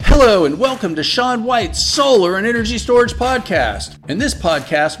Hello and welcome to Sean White's Solar and Energy Storage Podcast. In this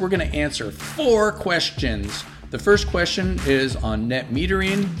podcast, we're going to answer 4 questions. The first question is on net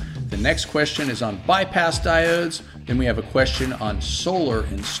metering. The next question is on bypass diodes. Then we have a question on solar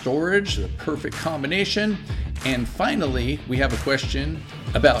and storage, the perfect combination. And finally, we have a question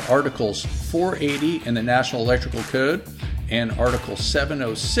about Articles 480 in the National Electrical Code and Article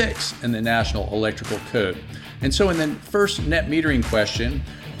 706 in the National Electrical Code. And so in the first net metering question,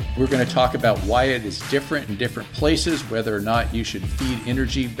 we're going to talk about why it is different in different places, whether or not you should feed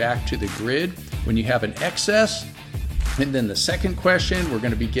energy back to the grid when you have an excess. And then the second question, we're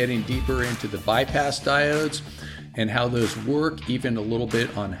going to be getting deeper into the bypass diodes and how those work, even a little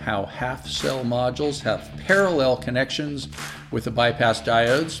bit on how half cell modules have parallel connections with the bypass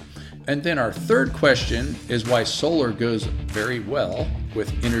diodes. And then our third question is why solar goes very well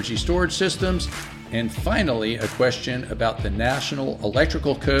with energy storage systems. And finally, a question about the National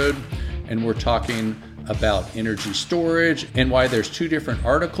Electrical Code, and we're talking about energy storage and why there's 2 different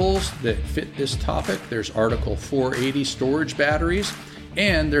articles that fit this topic. There's Article 480 storage batteries,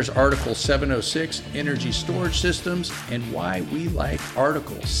 and there's Article 706 energy storage systems, and why we like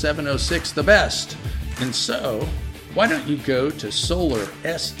Article 706 the best. And so, why don't you go to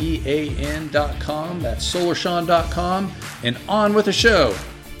solarsean.com, that's solarsean.com, and on with the show.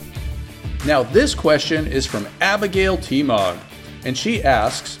 Now, this question is from Abigail T-Mog, and she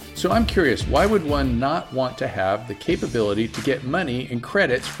asks, so I'm curious, why would one not want to have the capability to get money and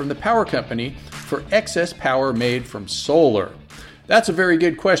credits from the power company for excess power made from solar? That's a very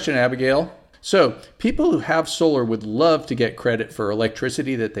good question, Abigail. So, people who have solar would love to get credit for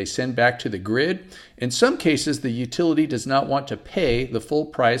electricity that they send back to the grid. In some cases, the utility does not want to pay the full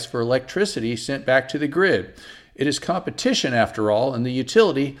price for electricity sent back to the grid. It is competition, after all, and the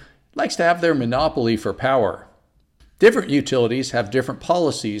utility likes to have their monopoly for power. Different utilities have different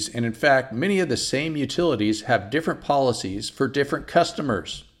policies, and in fact, many of the same utilities have different policies for different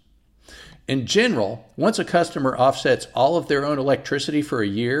customers. In general, once a customer offsets all of their own electricity for a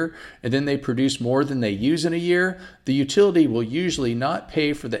year, and then they produce more than they use in a year, the utility will usually not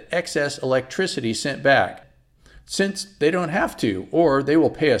pay for the excess electricity sent back, since they don't have to, or they will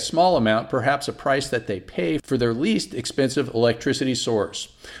pay a small amount, perhaps a price that they pay for their least expensive electricity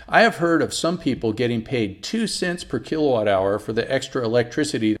source. I have heard of some people getting paid 2 cents per kilowatt hour for the extra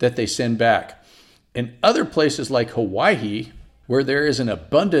electricity that they send back. In other places like Hawaii, where there is an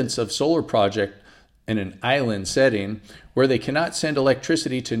abundance of solar project in an island setting, where they cannot send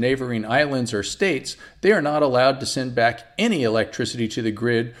electricity to neighboring islands or states, they are not allowed to send back any electricity to the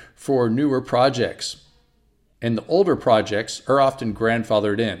grid for newer projects. And the older projects are often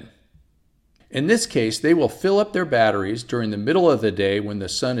grandfathered in. In this case, they will fill up their batteries during the middle of the day when the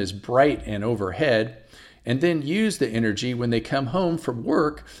sun is bright and overhead, and then use the energy when they come home from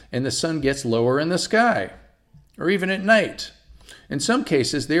work and the sun gets lower in the sky, or even at night. In some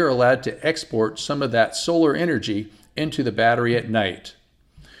cases, they are allowed to export some of that solar energy into the battery at night.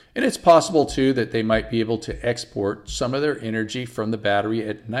 And it's possible, too, that they might be able to export some of their energy from the battery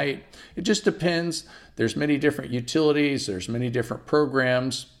at night. It just depends. There's many different utilities. There's many different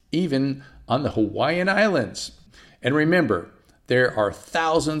programs, even on the Hawaiian Islands. And remember, there are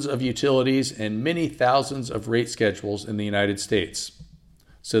thousands of utilities and many thousands of rate schedules in the United States.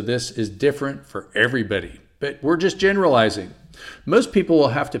 So this is different for everybody. But we're just generalizing. Most people will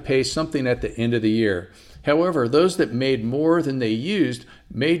have to pay something at the end of the year. However, those that made more than they used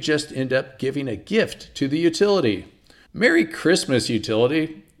may just end up giving a gift to the utility. Merry Christmas,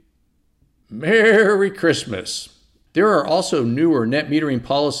 utility. Merry Christmas. There are also newer net metering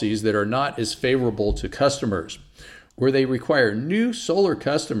policies that are not as favorable to customers, where they require new solar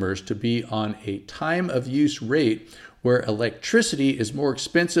customers to be on a time of use rate where electricity is more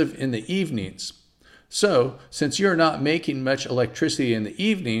expensive in the evenings. So, since you're not making much electricity in the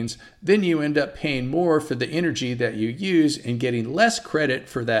evenings, then you end up paying more for the energy that you use and getting less credit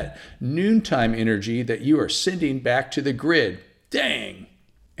for that noontime energy that you are sending back to the grid. Dang!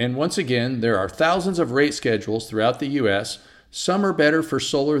 And once again, there are thousands of rate schedules throughout the U.S. Some are better for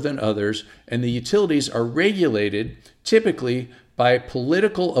solar than others, and the utilities are regulated typically by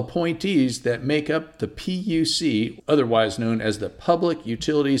political appointees that make up the PUC, otherwise known as the Public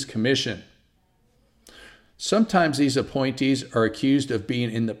Utilities Commission. Sometimes these appointees are accused of being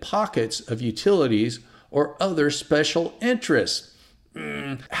in the pockets of utilities or other special interests.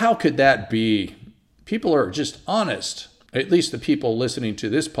 How could that be? People are just honest, at least the people listening to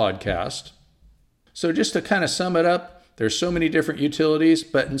this podcast. So just to kind of sum it up, there's so many different utilities,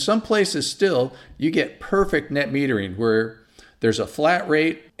 but in some places still, you get perfect net metering where there's a flat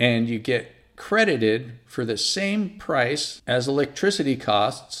rate and you get credited for the same price as electricity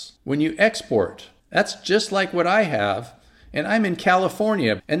costs when you export. That's just like what I have, and I'm in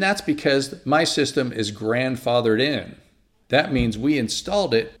California, and that's because my system is grandfathered in. That means we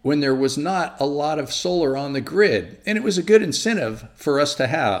installed it when there was not a lot of solar on the grid, and it was a good incentive for us to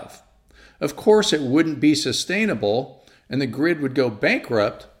have. Of course, it wouldn't be sustainable, and the grid would go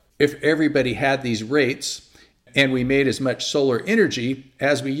bankrupt if everybody had these rates and we made as much solar energy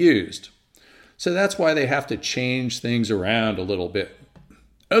as we used. So that's why they have to change things around a little bit.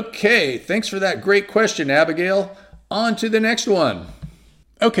 Okay, thanks for that great question, Abigail. On to the next one.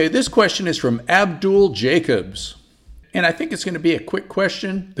 Okay, this question is from Abdul Jacobs. And I think it's going to be a quick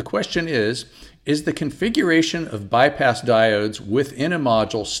question. The question is the configuration of bypass diodes within a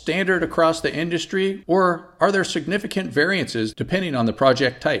module standard across the industry, or are there significant variances depending on the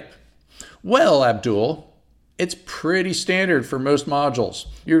project type? Well, Abdul, it's pretty standard for most modules.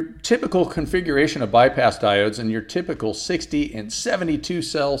 Your typical configuration of bypass diodes and your typical 60 and 72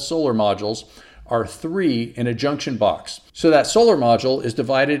 cell solar modules are 3 in a junction box. So that solar module is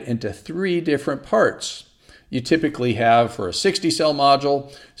divided into 3 different parts. You typically have, for a 60 cell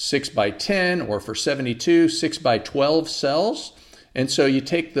module, 6 by 10, or for 72, 6 by 12 cells. And so you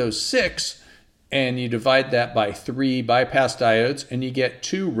take those 6 and you divide that by 3 bypass diodes, and you get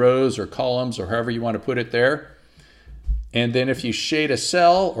 2 rows or columns, or however you want to put it there. And then if you shade a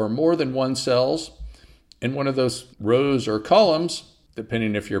cell or more than 1 cells in one of those rows or columns,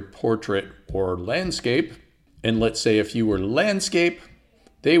 depending if you're portrait or landscape, and let's say if you were landscape,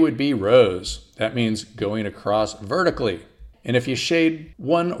 they would be rows. That means going across vertically. And if you shade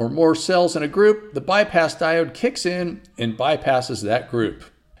 1 or more cells in a group, the bypass diode kicks in and bypasses that group.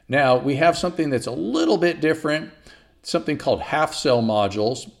 Now, we have something that's a little bit different, something called half cell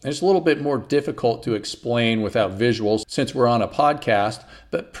modules. It's a little bit more difficult to explain without visuals since we're on a podcast,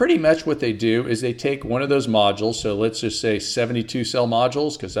 but pretty much what they do is they take one of those modules, so let's just say 72 cell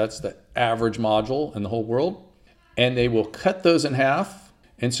modules, because that's the average module in the whole world, and they will cut those in half.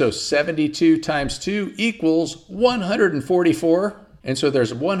 And so 72 times 2 equals 144. And so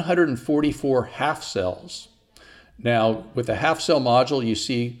there's 144 half cells. Now, with a half cell module, you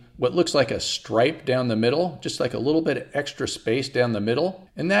see what looks like a stripe down the middle, just like a little bit of extra space down the middle.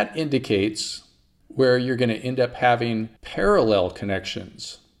 And that indicates where you're going to end up having parallel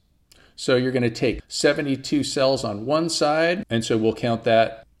connections. So you're going to take 72 cells on one side. And so we'll count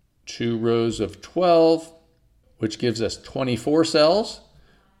that 2 rows of 12, which gives us 24 cells.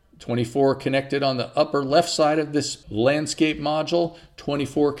 24 connected on the upper left side of this landscape module,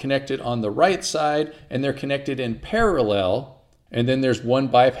 24 connected on the right side, and they're connected in parallel. And then there's 1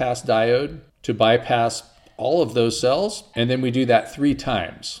 bypass diode to bypass all of those cells. And then we do that 3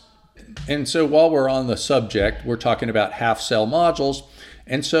 times. And so while we're on the subject, we're talking about half cell modules.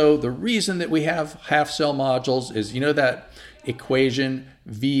 And so the reason that we have half cell modules is, you know that equation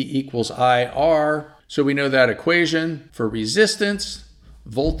V equals IR. So we know that equation for resistance.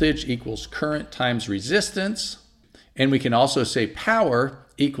 Voltage equals current times resistance. And we can also say power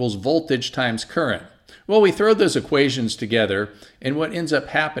equals voltage times current. Well, we throw those equations together, and what ends up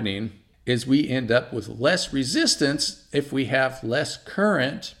happening is we end up with less resistance if we have less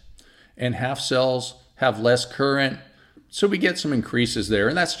current, and half cells have less current. So we get some increases there,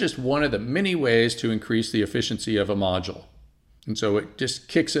 and that's just one of the many ways to increase the efficiency of a module. And so it just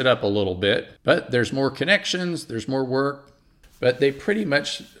kicks it up a little bit, but there's more connections, there's more work. But they pretty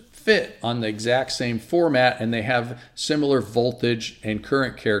much fit on the exact same format, and they have similar voltage and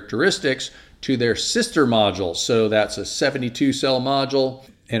current characteristics to their sister modules. So that's a 72 cell module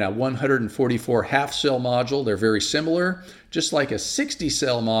and a 144 half cell module. They're very similar, just like a 60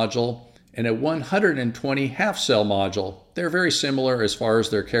 cell module and a 120 half cell module. They're very similar as far as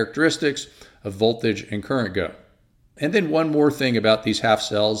their characteristics of voltage and current go. And then one more thing about these half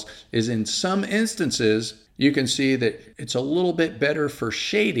cells is in some instances, you can see that it's a little bit better for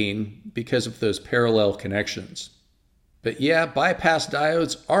shading because of those parallel connections. But yeah, bypass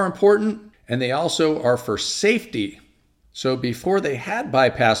diodes are important, and they also are for safety. So before they had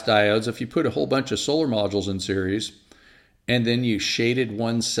bypass diodes, if you put a whole bunch of solar modules in series, and then you shaded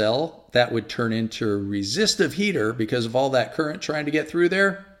one cell, that would turn into a resistive heater because of all that current trying to get through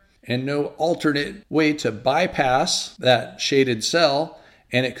there, and no alternate way to bypass that shaded cell,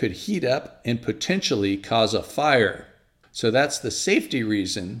 and it could heat up and potentially cause a fire. So that's the safety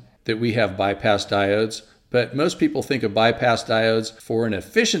reason that we have bypass diodes. But most people think of bypass diodes for an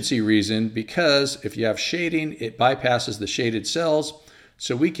efficiency reason, because if you have shading, it bypasses the shaded cells.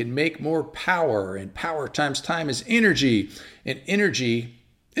 So we can make more power, and power times time is energy, and energy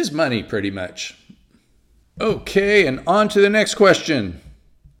is money pretty much. Okay, and on to the next question.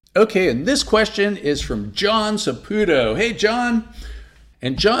 Okay, and this question is from John Saputo. Hey, John.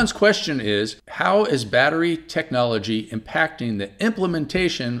 And John's question is, how is battery technology impacting the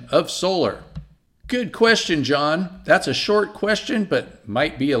implementation of solar? Good question, John. That's a short question, but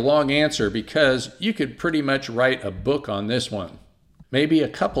might be a long answer because you could pretty much write a book on this one. Maybe a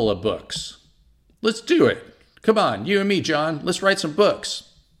couple of books. Let's do it. Come on, you and me, John. Let's write some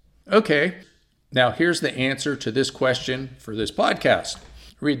books. Okay. Now, here's the answer to this question for this podcast.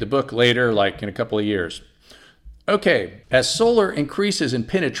 Read the book later, like in a couple of years. Okay, as solar increases in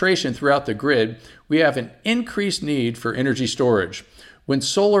penetration throughout the grid, we have an increased need for energy storage. When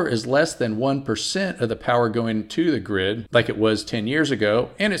solar is less than 1% of the power going to the grid, like it was 10 years ago,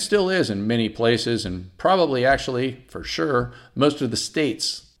 and it still is in many places, and probably actually, for sure, most of the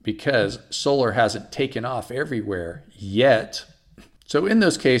states, because solar hasn't taken off everywhere yet. So in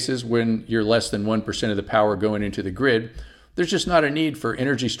those cases, when you're less than 1% of the power going into the grid, there's just not a need for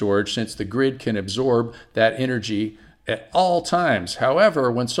energy storage since the grid can absorb that energy at all times. However,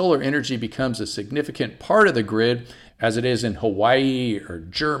 when solar energy becomes a significant part of the grid, as it is in Hawaii or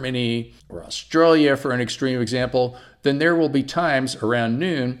Germany or Australia, for an extreme example, then there will be times around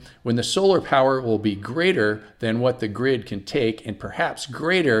noon when the solar power will be greater than what the grid can take and perhaps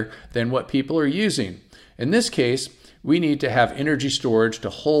greater than what people are using. In this case, we need to have energy storage to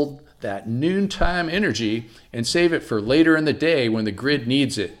hold that noontime energy and save it for later in the day when the grid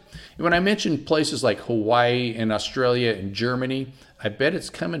needs it. And when I mentioned places like Hawaii and Australia and Germany, I bet it's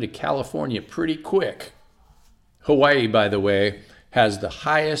coming to California pretty quick. Hawaii, by the way, has the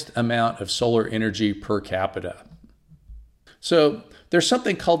highest amount of solar energy per capita. So there's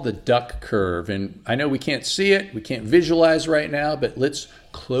something called the duck curve, and I know we can't see it, we can't visualize right now, but let's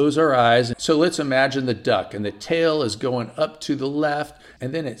close our eyes. So let's imagine the duck, and the tail is going up to the left,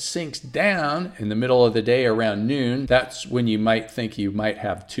 and then it sinks down in the middle of the day around noon. That's when you might think you might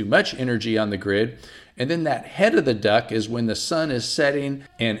have too much energy on the grid. And then that head of the duck is when the sun is setting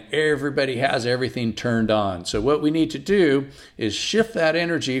and everybody has everything turned on. So what we need to do is shift that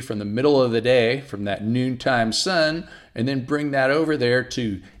energy from the middle of the day, from that noontime sun, and then bring that over there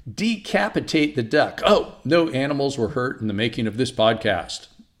to decapitate the duck. Oh, no animals were hurt in the making of this podcast.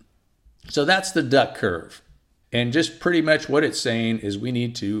 So that's the duck curve. And just pretty much what it's saying is we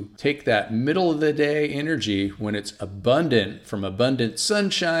need to take that middle of the day energy when it's abundant, from abundant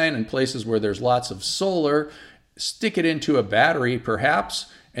sunshine and places where there's lots of solar, stick it into a battery perhaps,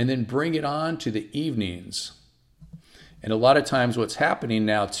 and then bring it on to the evenings. And a lot of times what's happening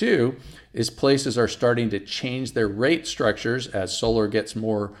now too is places are starting to change their rate structures as solar gets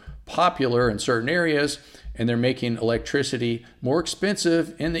more popular in certain areas, and they're making electricity more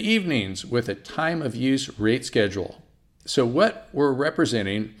expensive in the evenings with a time of use rate schedule. So what we're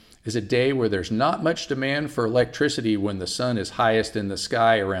representing is a day where there's not much demand for electricity when the sun is highest in the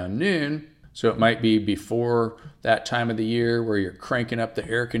sky around noon. So it might be before that time of the year where you're cranking up the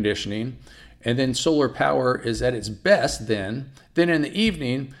air conditioning. And then solar power is at its best then. Then in the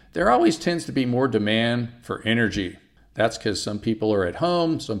evening, there always tends to be more demand for energy. That's because some people are at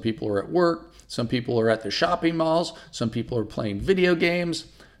home, some people are at work, some people are at the shopping malls, some people are playing video games.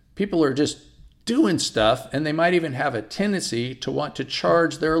 People are just doing stuff, and they might even have a tendency to want to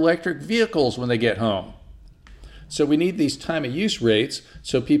charge their electric vehicles when they get home. So we need these time of use rates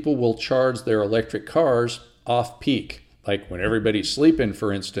so people will charge their electric cars off peak, like when everybody's sleeping,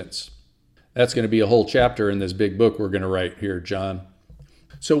 for instance. That's going to be a whole chapter in this big book we're going to write here, John.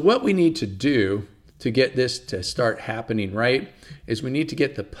 So what we need to do to get this to start happening right is we need to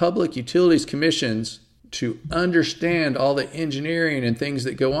get the public utilities commissions to understand all the engineering and things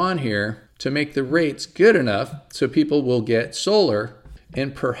that go on here to make the rates good enough so people will get solar,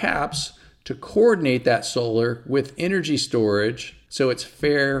 and perhaps to coordinate that solar with energy storage so it's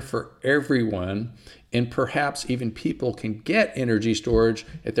fair for everyone, and perhaps even people can get energy storage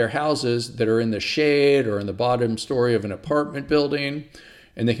at their houses that are in the shade or in the bottom story of an apartment building,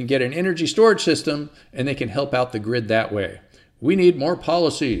 and they can get an energy storage system and they can help out the grid that way. We need more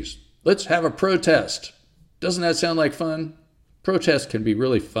policies. Let's have a protest. Doesn't that sound like fun? Protests can be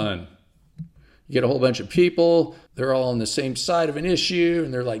really fun. You get a whole bunch of people, they're all on the same side of an issue,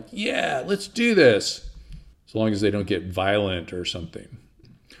 and they're like, yeah, let's do this. As long as they don't get violent or something.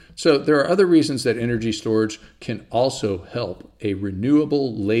 So there are other reasons that energy storage can also help a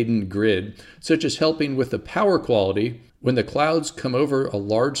renewable laden grid, such as helping with the power quality when the clouds come over a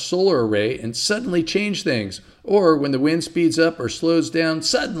large solar array and suddenly change things, or when the wind speeds up or slows down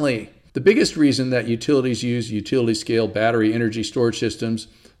suddenly. The biggest reason that utilities use utility-scale battery energy storage systems,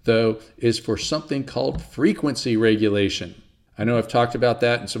 though, is for something called frequency regulation. I know I've talked about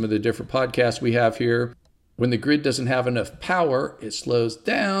that in some of the different podcasts we have here. When the grid doesn't have enough power, it slows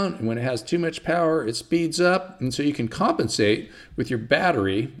down. And when it has too much power, it speeds up. And so you can compensate with your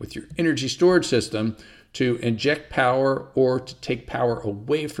battery, with your energy storage system, to inject power or to take power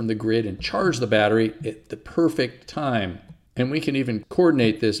away from the grid and charge the battery at the perfect time. And we can even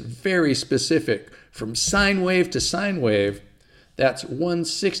coordinate this very specific from sine wave to sine wave. That's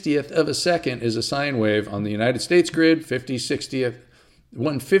 1/60th of a second is a sine wave on the United States grid,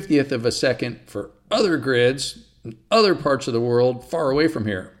 1/50th of a second for other grids in other parts of the world far away from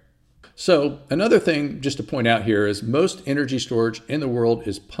here. So another thing just to point out here is most energy storage in the world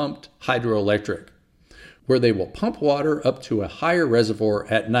is pumped hydroelectric, where they will pump water up to a higher reservoir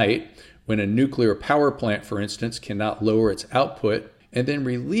at night when a nuclear power plant, for instance, cannot lower its output, and then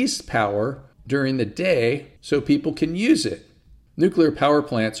release power during the day so people can use it. Nuclear power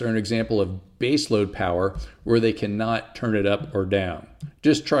plants are an example of baseload power where they cannot turn it up or down.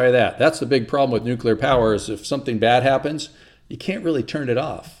 Just try that. That's the big problem with nuclear power is if something bad happens, you can't really turn it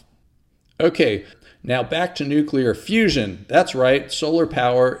off. Okay, now back to nuclear fusion. That's right, solar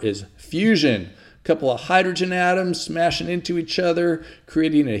power is fusion. A couple of hydrogen atoms smashing into each other,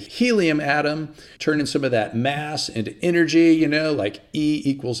 creating a helium atom, turning some of that mass into energy, like E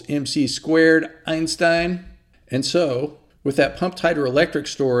equals mc squared, Einstein. And so with that pumped hydroelectric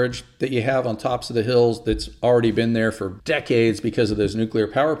storage that you have on tops of the hills that's already been there for decades because of those nuclear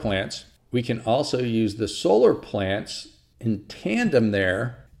power plants, we can also use the solar plants in tandem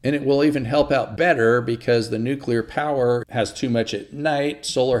there, and it will even help out better because the nuclear power has too much at night,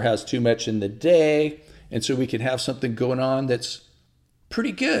 solar has too much in the day, and so we can have something going on that's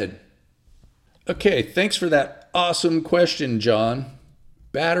pretty good. Okay, thanks for that awesome question, John.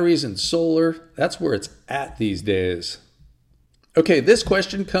 Batteries and solar, that's where it's at these days. Okay, this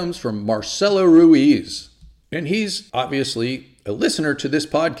question comes from Marcelo Ruiz, and he's obviously a listener to this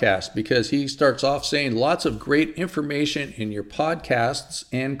podcast because he starts off saying lots of great information in your podcasts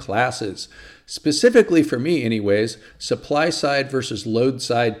and classes. Specifically for me anyways, supply side versus load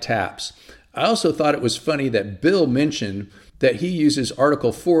side taps. I also thought it was funny that Bill mentioned that he uses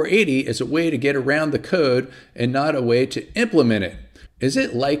Article 480 as a way to get around the code and not a way to implement it. Is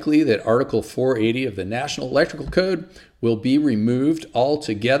it likely that Article 480 of the National Electrical Code will be removed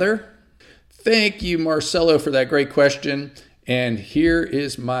altogether? Thank you, Marcelo, for that great question. And here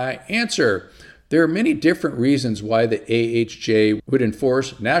is my answer. There are many different reasons why the AHJ would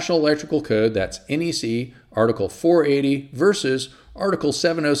enforce National Electrical Code, that's NEC, Article 480 versus Article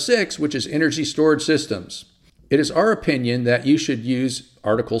 706, which is Energy Storage Systems. It is our opinion that you should use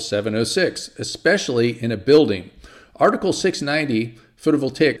Article 706, especially in a building. Article 690,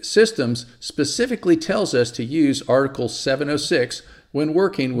 Photovoltaic Systems, specifically tells us to use Article 706 when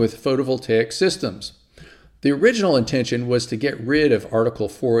working with photovoltaic systems. The original intention was to get rid of Article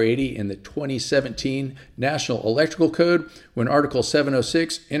 480 in the 2017 National Electrical Code when Article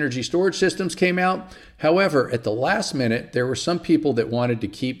 706 Energy Storage Systems came out. However, at the last minute, there were some people that wanted to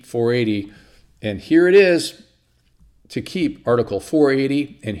keep 480, and here it is to keep Article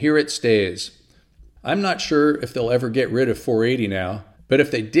 480, and here it stays. I'm not sure if they'll ever get rid of 480 now, but if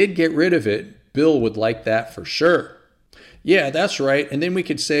they did get rid of it, Bill would like that for sure. Yeah, that's right. And then we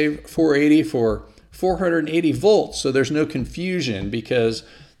could save 480 for 480 volts. So there's no confusion because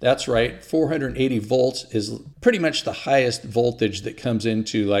that's right. 480 volts is pretty much the highest voltage that comes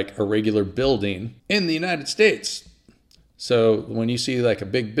into like a regular building in the United States. So when you see like a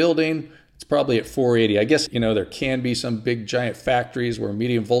big building, it's probably at 480. I guess, there can be some big giant factories where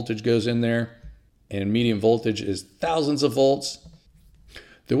medium voltage goes in there and medium voltage is thousands of volts.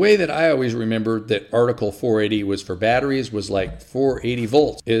 The way that I always remembered that Article 480 was for batteries was like 480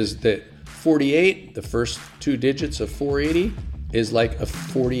 volts, is that 48, the first two digits of 480, is like a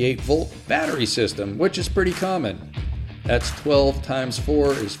 48 volt battery system, which is pretty common. That's 12 times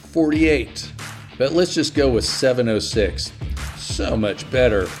 4 is 48. But let's just go with 706. So much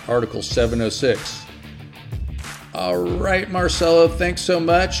better, Article 706. All right, Marcelo, thanks so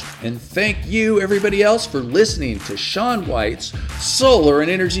much. And thank you, everybody else, for listening to Sean White's Solar and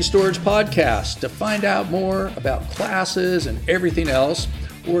Energy Storage Podcast. To find out more about classes and everything else,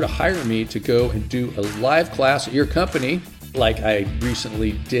 or to hire me to go and do a live class at your company, like I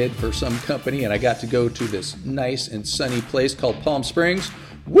recently did for some company, and I got to go to this nice and sunny place called Palm Springs.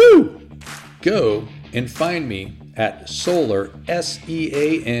 Woo! Go and find me at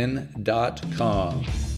solarsean.com.